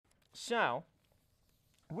So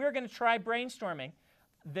we're going to try brainstorming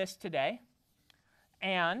this today.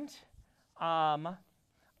 And we're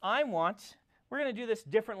going to do this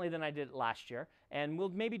differently than I did it last year. And we'll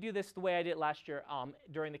maybe do this the way I did it last year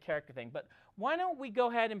during the character thing. But why don't we go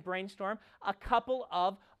ahead and brainstorm a couple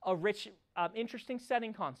of rich, interesting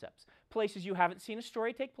setting concepts. Places you haven't seen a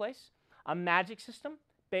story take place, a magic system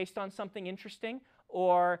based on something interesting,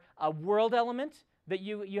 or a world element that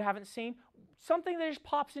you haven't seen, something that just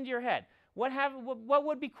pops into your head. What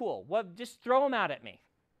would be cool? Just throw them out at me.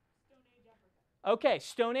 Stone Age Africa. Okay,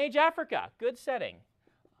 Stone Age Africa. Good setting.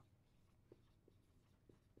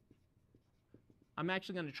 I'm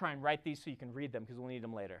actually going to try and write these so you can read them because we'll need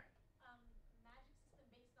them later. Magic system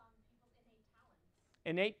based on people's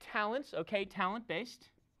innate talents. Innate talents. Okay, talent-based.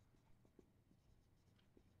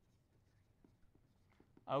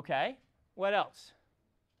 Okay. What else?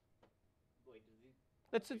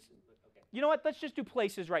 You know what? Let's just do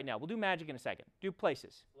places right now. We'll do magic in a second. Do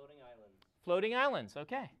places. Floating islands. Floating islands.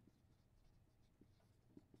 Okay.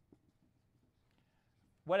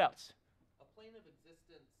 What else? A plane of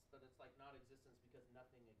existence, but it's like not existence because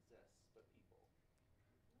nothing exists but people.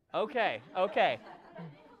 Okay. Okay.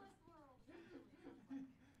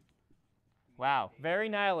 Wow. Very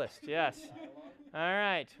nihilist. Yes. All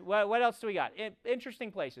right. What else do we got? Interesting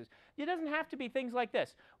places. It doesn't have to be things like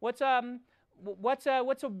this. What's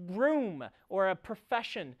a room or a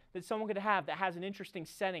profession that someone could have that has an interesting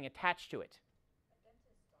setting attached to it?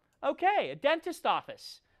 A dentist office. Okay, a dentist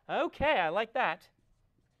office. Okay, I like that.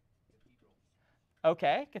 Cathedral.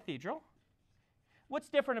 Okay, cathedral. What's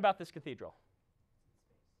different about this cathedral?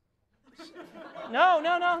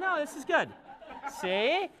 No, this is good.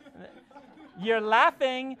 See? You're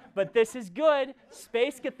laughing, but this is good.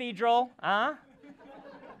 Space cathedral, huh?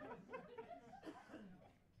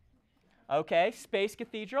 Okay, space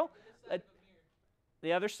cathedral.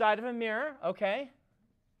 The other side of a mirror, okay.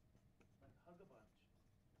 Hug a bunch.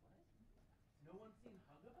 What? No one's seen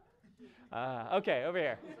Hug a Bunch? Okay, over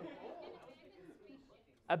here.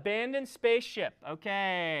 Abandoned spaceship,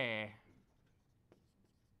 okay.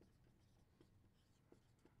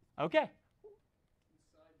 Okay.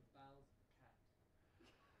 Inside the bowels of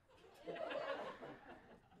a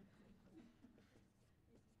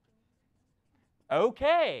cat.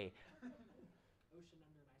 Okay. Ocean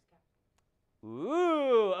under an ice cap.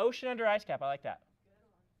 Ooh, ocean under ice cap. I like that.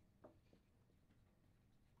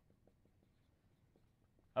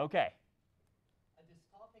 Okay. A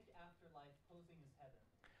dystopic afterlife posing as heaven.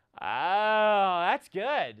 Oh, that's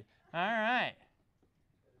good. All right.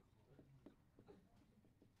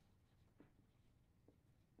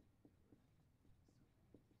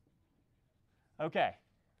 Okay.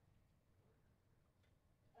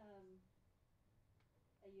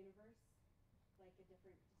 A universe, like just a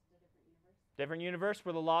different universe. Different universe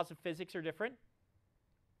where the laws of physics are different?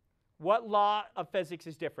 What law of physics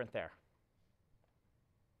is different there?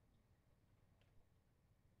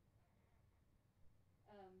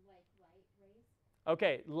 Like light rays.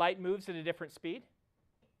 Okay, light moves at a different speed.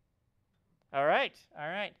 All right, all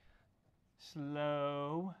right.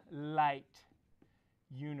 Slow light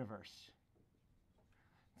universe.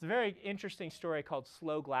 It's a very interesting story called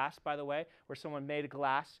Slow Glass, by the way, where someone made a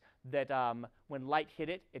glass that when light hit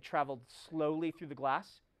it, it traveled slowly through the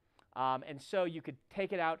glass. And so you could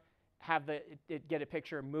take it out, have it get a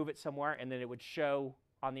picture, move it somewhere, and then it would show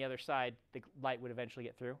on the other side the light would eventually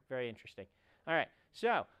get through. Very interesting. All right,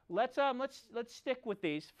 so let's stick with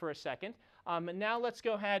these for a second. And now let's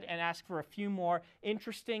go ahead and ask for a few more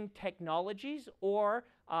interesting technologies or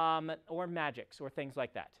magics or things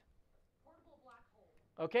like that. Portable black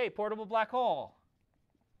hole. Okay, portable black hole.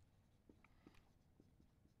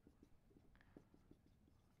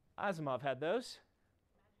 Asimov had those.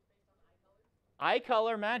 Magic based on Eye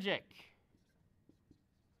color magic.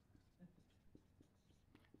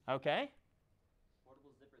 Okay.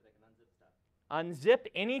 Portable zipper that can unzip stuff.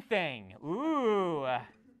 Unzip anything. Ooh.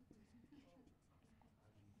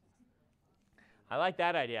 I like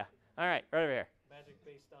that idea. All right, right over here. Magic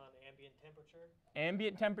based on ambient temperature.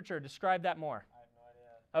 Ambient temperature. Describe that more. I have no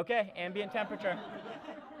idea. Okay, ambient temperature.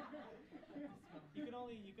 You can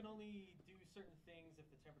only do certain things if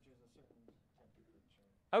the temperature is a certain temperature.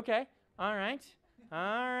 Okay. All right. All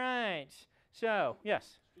right. So,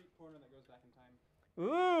 yes. Street corner that goes back in time.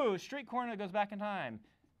 Ooh, street corner that goes back in time.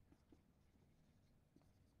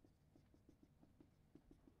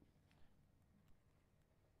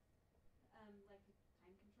 like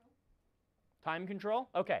time control. Time control?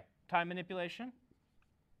 Okay. Time manipulation.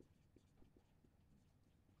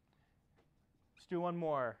 Let's do one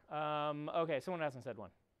more. Okay, someone hasn't said one.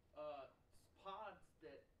 Pods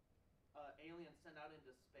that aliens send out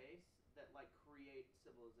into space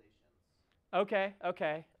civilizations. Okay,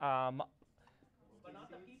 okay. But not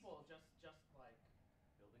the people, just like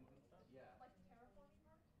buildings and stuff. Yeah. Like terraforming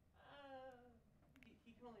Mars?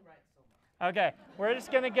 He can only write so much. Okay, we're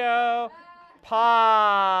just going to go pods.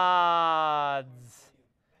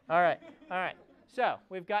 All right, all right. So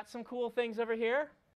we've got some cool things over here.